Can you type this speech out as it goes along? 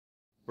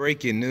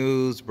Breaking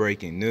news,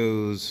 breaking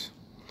news.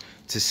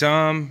 To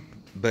some,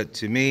 but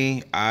to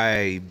me,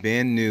 I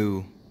been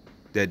knew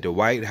that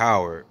Dwight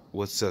Howard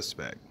was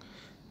suspect.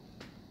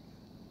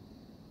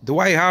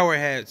 Dwight Howard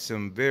had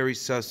some very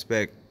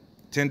suspect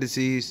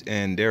tendencies,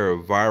 and there are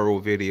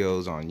viral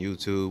videos on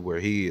YouTube where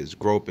he is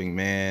groping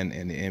men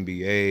in the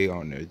NBA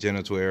on their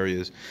genital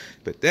areas.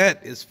 But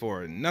that is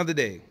for another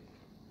day.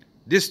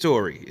 This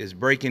story is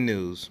breaking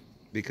news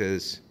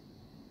because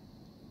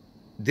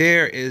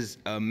there is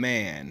a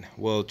man,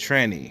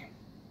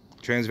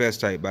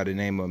 transvestite by the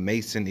name of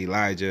Mason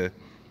Elijah,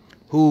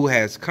 who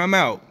has come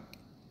out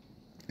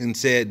and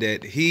said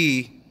that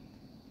he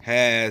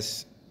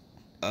has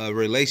a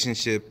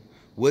relationship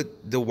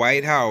with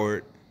Dwight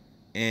Howard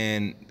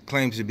and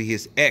claims to be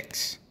his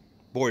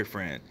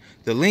ex-boyfriend.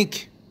 The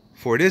link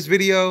for this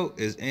video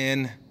is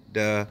in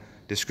the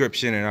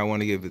description, and I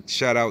want to give a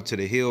shout out to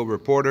the Hill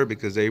Reporter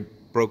because they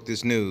broke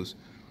this news.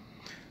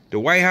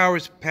 Dwight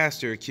Howard's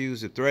pastor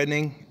accused of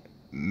threatening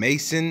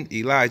Mason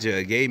Elijah,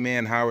 a gay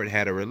man Howard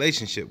had a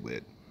relationship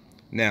with.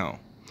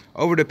 Now,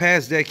 over the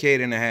past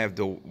decade and a half,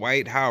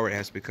 Dwight Howard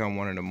has become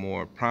one of the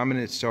more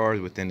prominent stars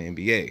within the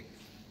NBA.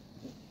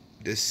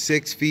 The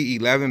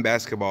 6'11"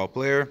 basketball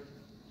player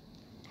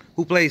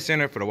who plays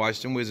center for the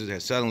Washington Wizards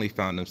has suddenly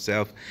found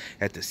himself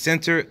at the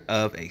center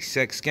of a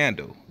sex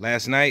scandal.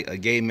 Last night, a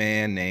gay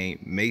man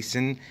named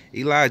Mason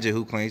Elijah,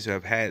 who claims to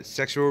have had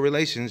sexual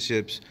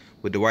relationships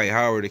with Dwight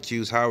Howard,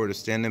 accused Howard of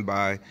standing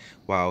by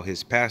while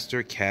his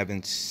pastor,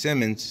 Kevin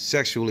Simmons,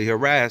 sexually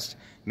harassed,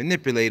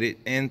 manipulated,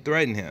 and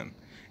threatened him.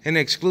 In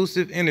an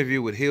exclusive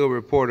interview with Hill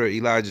Reporter,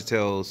 Elijah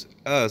tells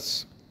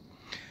us,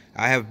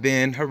 "I have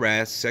been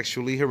harassed,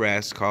 sexually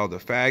harassed, called a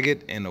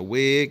faggot and a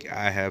wig.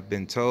 I have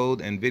been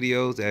told in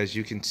videos, as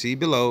you can see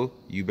below,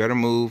 you better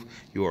move,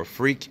 you are a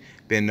freak,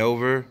 bend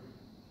over,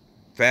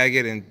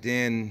 faggot,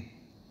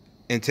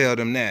 and tell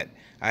them that.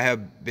 I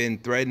have been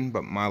threatened,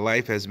 but my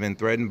life has been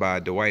threatened by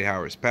Dwight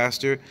Howard's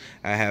pastor.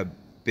 I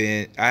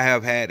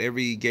have had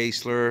every gay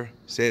slur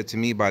said to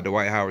me by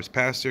Dwight Howard's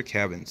pastor,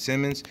 Kevin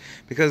Simmons,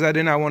 because I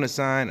did not want to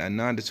sign a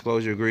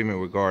non-disclosure agreement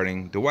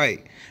regarding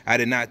Dwight. I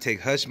did not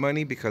take hush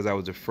money because I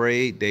was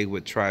afraid they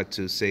would try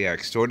to say I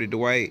extorted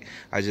Dwight.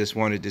 I just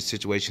wanted this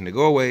situation to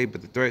go away,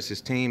 but the threats his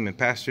team and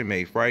pastor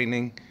made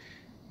frightening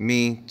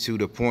me to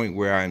the point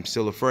where I am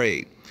still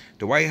afraid.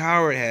 Dwight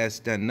Howard has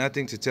done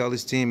nothing to tell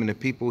his team and the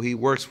people he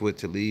works with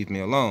to leave me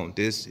alone.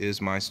 This is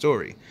my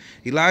story."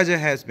 Elijah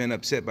has been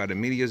upset by the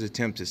media's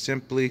attempt to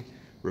simply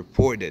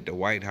report that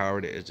Dwight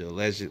Howard is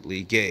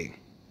allegedly gay,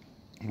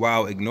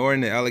 while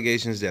ignoring the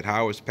allegations that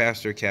Howard's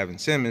pastor, Kevin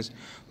Simmons,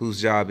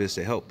 whose job is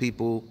to help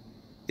people,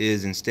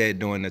 is instead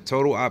doing the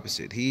total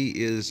opposite. He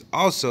is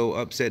also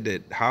upset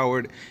that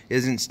Howard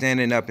isn't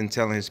standing up and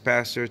telling his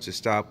pastor to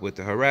stop with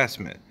the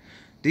harassment.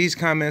 These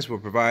comments were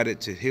provided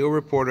to Hill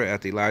Reporter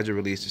after Elijah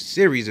released a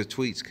series of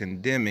tweets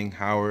condemning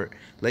Howard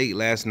late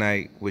last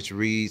night, which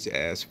reads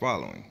as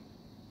following.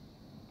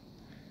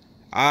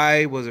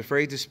 "I was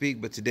afraid to speak,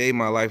 but today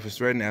my life was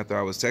threatened after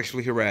I was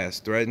sexually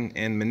harassed, threatened,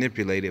 and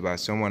manipulated by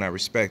someone I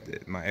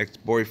respected. My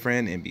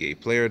ex-boyfriend, NBA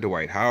player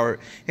Dwight Howard,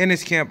 and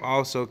his camp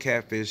also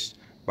catfished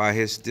by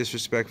his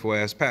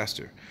disrespectful-ass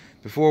pastor.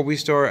 Before we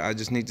start, I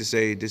just need to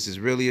say this is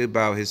really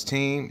about his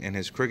team and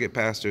his crooked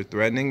pastor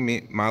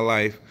threatening my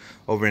life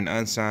over an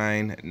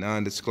unsigned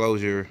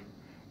non-disclosure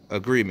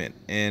agreement.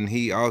 And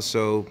he has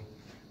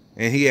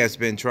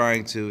been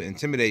trying to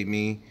intimidate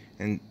me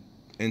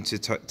into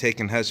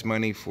taking hush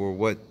money for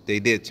what they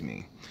did to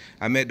me.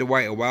 I met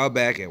Dwight a while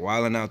back at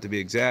Wildin' Out to be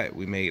exact.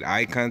 We made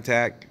eye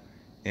contact,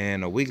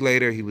 and a week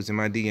later he was in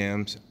my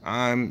DMs.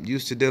 I'm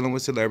used to dealing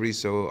with celebrities,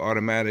 so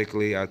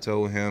automatically I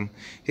told him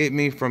hit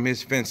me from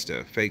his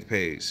Finsta fake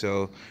page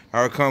so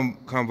our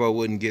convo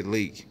wouldn't get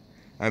leaked.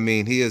 I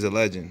mean, he is a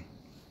legend.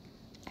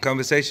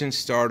 Conversation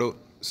started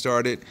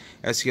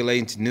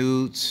escalating to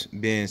nudes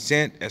being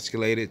sent,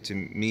 escalated to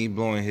me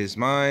blowing his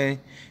mind,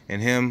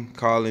 and him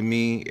calling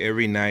me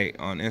every night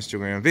on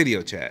Instagram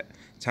video chat.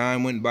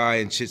 Time went by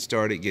and shit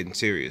started getting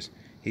serious.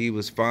 He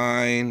was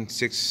fine,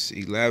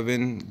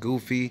 6'11",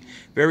 goofy,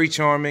 very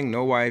charming,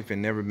 no wife,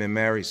 and never been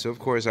married, so of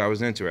course I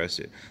was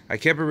interested. I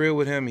kept it real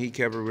with him, he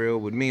kept it real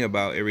with me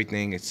about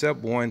everything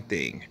except one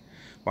thing.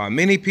 While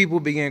many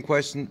people began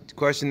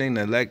questioning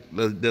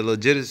the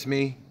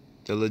legitimacy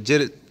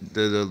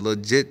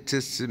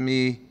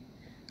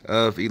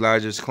of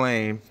Elijah's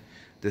claim,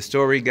 the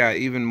story got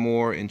even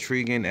more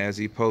intriguing as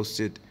he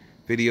posted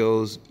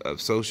videos of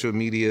social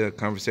media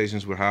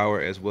conversations with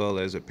Howard, as well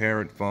as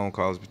apparent phone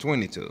calls between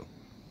the two.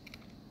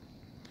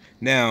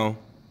 Now,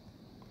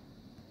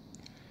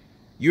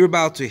 you're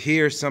about to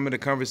hear some of the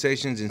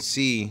conversations and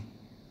see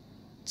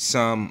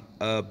some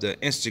of the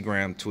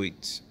Instagram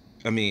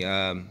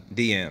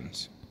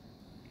DMs.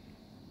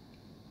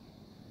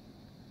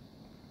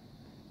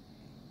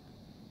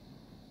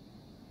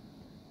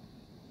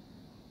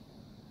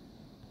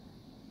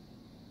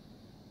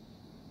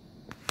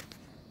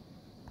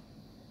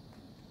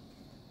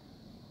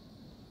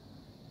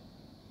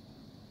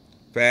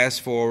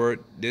 Fast forward,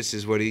 this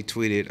is what he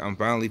tweeted. "I'm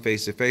finally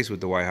face to face with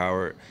Dwight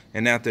Howard,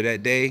 and after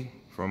that day,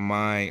 From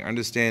my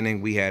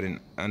understanding, we had an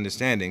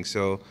understanding.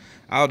 So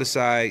I'll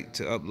decide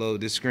to upload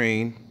this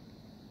screen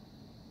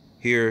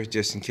here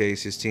just in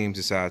case his team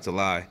decides to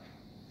lie.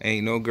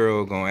 Ain't no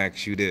girl gonna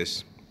ask you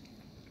this.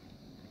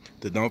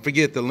 So don't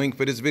forget, the link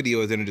for this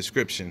video is in the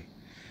description.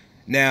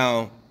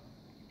 Now,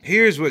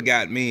 here's what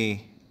got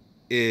me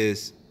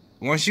is,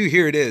 once you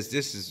hear this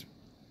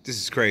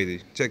is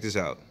crazy. Check this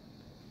out.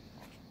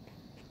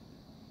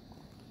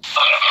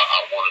 I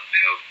want to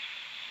build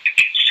the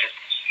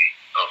consistency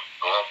of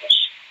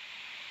normalcy.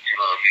 You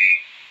know what I mean?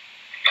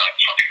 Not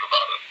talking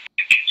about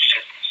the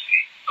consistency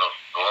of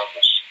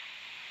normalcy.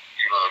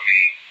 You know what I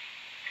mean?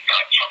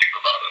 Not talking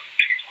about other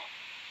people.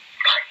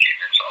 Not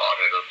getting into all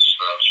that other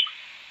stuff.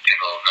 You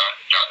know, not.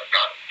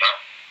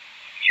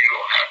 You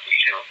don't have to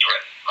feel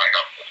threatened. Like,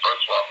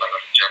 first of all, I'm not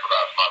going to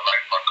jeopardize my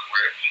life, my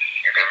career,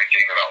 and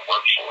everything that I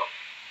work for.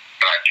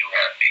 And I do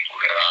have people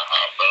that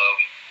I love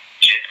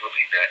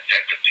genuinely that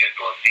depend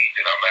on me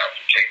that I'm going to have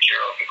to take care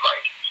of in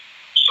life.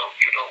 So,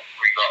 you know,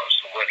 regardless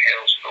of what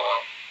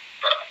hailstorm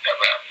that I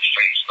ever have to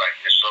face, like,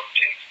 there's some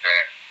things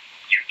that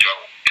you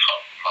don't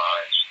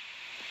compromise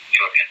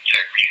your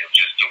integrity of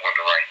just doing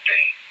the right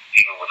thing,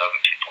 even when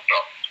other people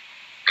don't.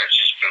 That's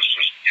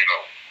just, you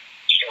know,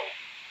 so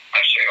I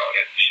say all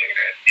that to say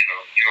that, you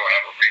know, you don't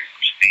have a reason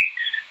to be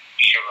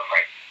feeling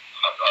like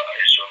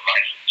is your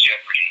life in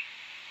jeopardy,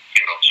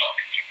 you know,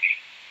 talking to me,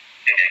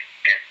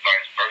 and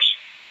vice versa.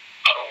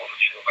 I don't want to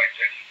feel like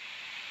that.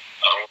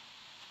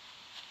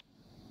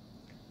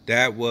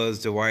 That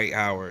was Dwight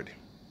Howard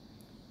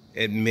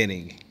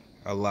admitting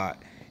a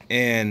lot.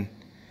 And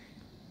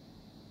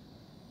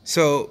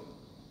so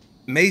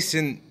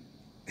Mason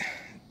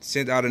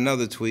sent out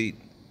another tweet.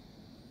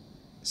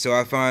 So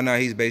I find out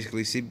he's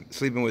basically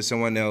sleeping with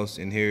someone else,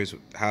 and here's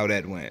how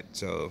that went.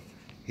 So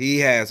he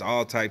has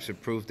all types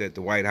of proof that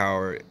Dwight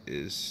Howard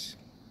is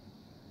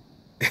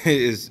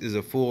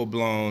a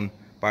full-blown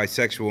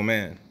bisexual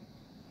man.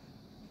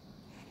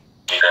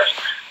 That's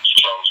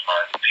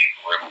close-minded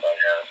people.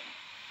 Everybody has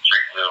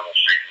free will and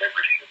free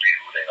liberty to be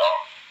who they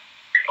are.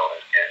 You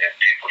know, and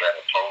people that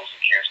oppose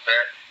against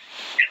that,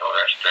 you know,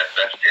 that's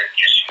their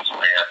issues.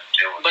 They have to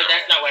deal with. But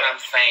that's not what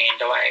I'm saying,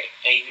 Dwight.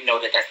 And you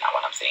know that that's not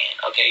what I'm saying.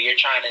 Okay, you're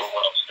trying to. But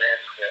what I'm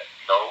saying is that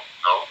no.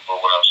 But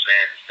what I'm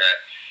saying is that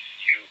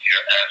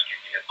you're asking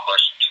me a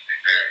question to be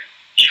very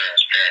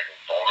transparent and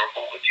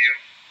vulnerable with you.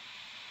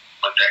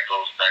 But that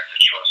goes back to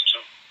trust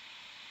too.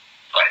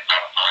 Like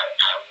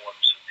I want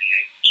to be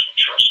able to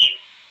trust you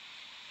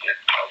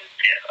without it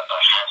being a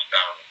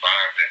hostile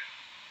environment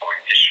or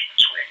an issue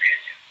between me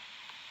and you.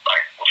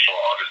 Like before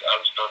all this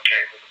other stuff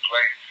came into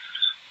play,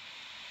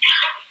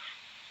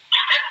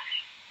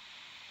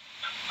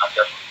 I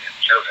definitely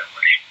didn't feel that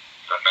way.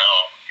 So now,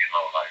 you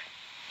know, like,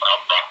 I'm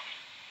rocking.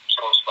 So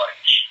it's like,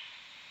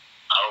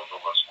 I don't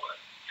know what's what.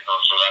 You know,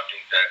 so I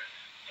think that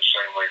the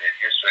same way that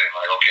you're saying,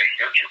 like, okay,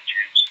 you're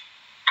confused,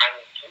 I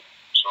am too.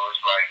 So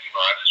it's like, you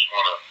know, I just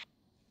want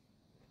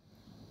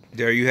to.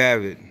 There you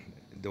have it.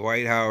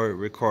 Dwight Howard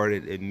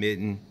recorded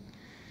admitting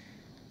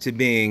to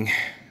being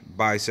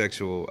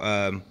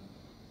bisexual.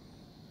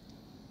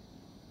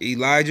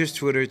 Elijah's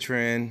Twitter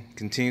trend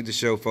continued to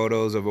show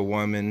photos of a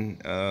woman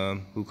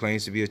who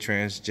claims to be a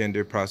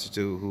transgender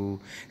prostitute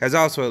who has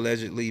also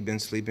allegedly been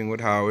sleeping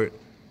with Howard.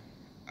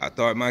 I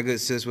thought my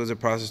good sis was a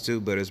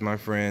prostitute, but as my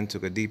friend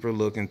took a deeper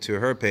look into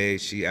her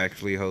page, she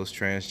actually hosts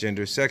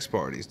transgender sex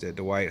parties that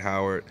Dwight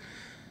Howard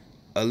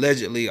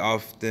allegedly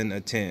often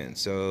attends.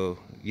 So,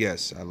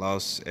 yes, I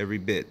lost every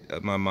bit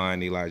of my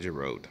mind, Elijah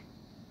wrote.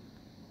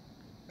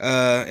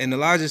 And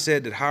Elijah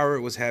said that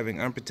Howard was having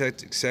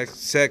unprotected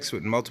sex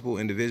with multiple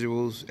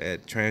individuals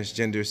at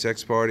transgender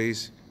sex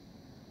parties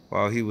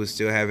while he was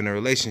still having a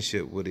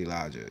relationship with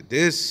Elijah.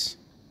 This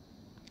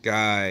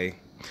guy,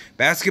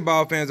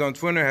 basketball fans on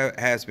Twitter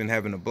has been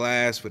having a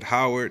blast with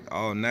Howard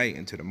all night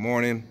into the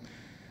morning,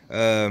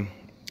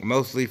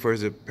 mostly for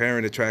his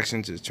apparent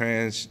attraction to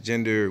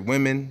transgender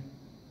women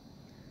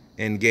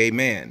and gay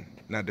men,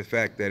 not the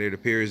fact that it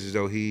appears as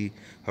though he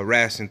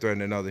harassed and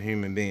threatened another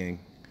human being.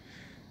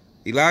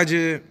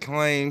 Elijah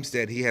claims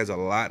that he has a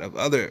lot of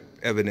other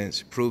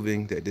evidence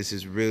proving that this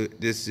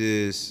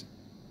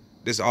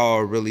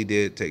all really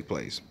did take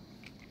place.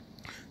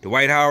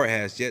 Dwight Howard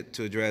has yet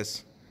to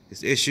address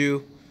this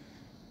issue.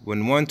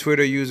 When one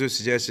Twitter user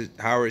suggested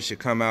Howard should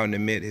come out and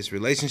admit his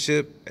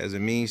relationship as a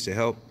means to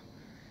help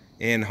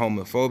end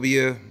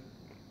homophobia,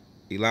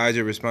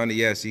 Elijah responded,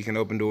 yes, he can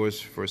open doors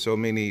for so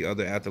many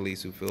other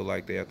athletes who feel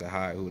like they have to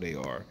hide who they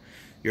are.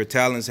 Your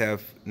talents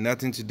have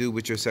nothing to do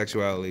with your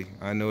sexuality.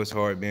 I know it's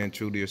hard being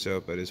true to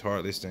yourself, but it's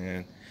hardly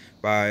stand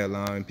by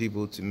allowing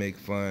people to make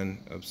fun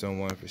of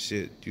someone for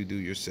shit you do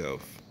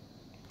yourself.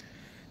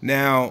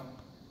 Now,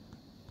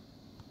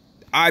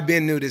 I've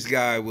been knew this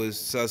guy was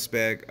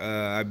suspect.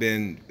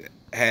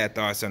 Had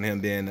thoughts on him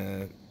being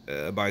a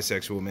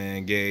bisexual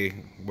man, gay,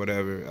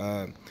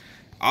 whatever.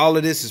 All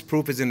of this is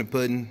proof is in the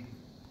pudding.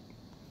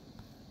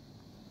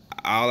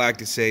 All I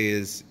can say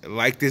is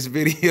like this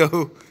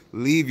video,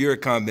 leave your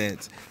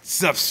comments,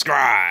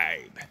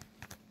 subscribe.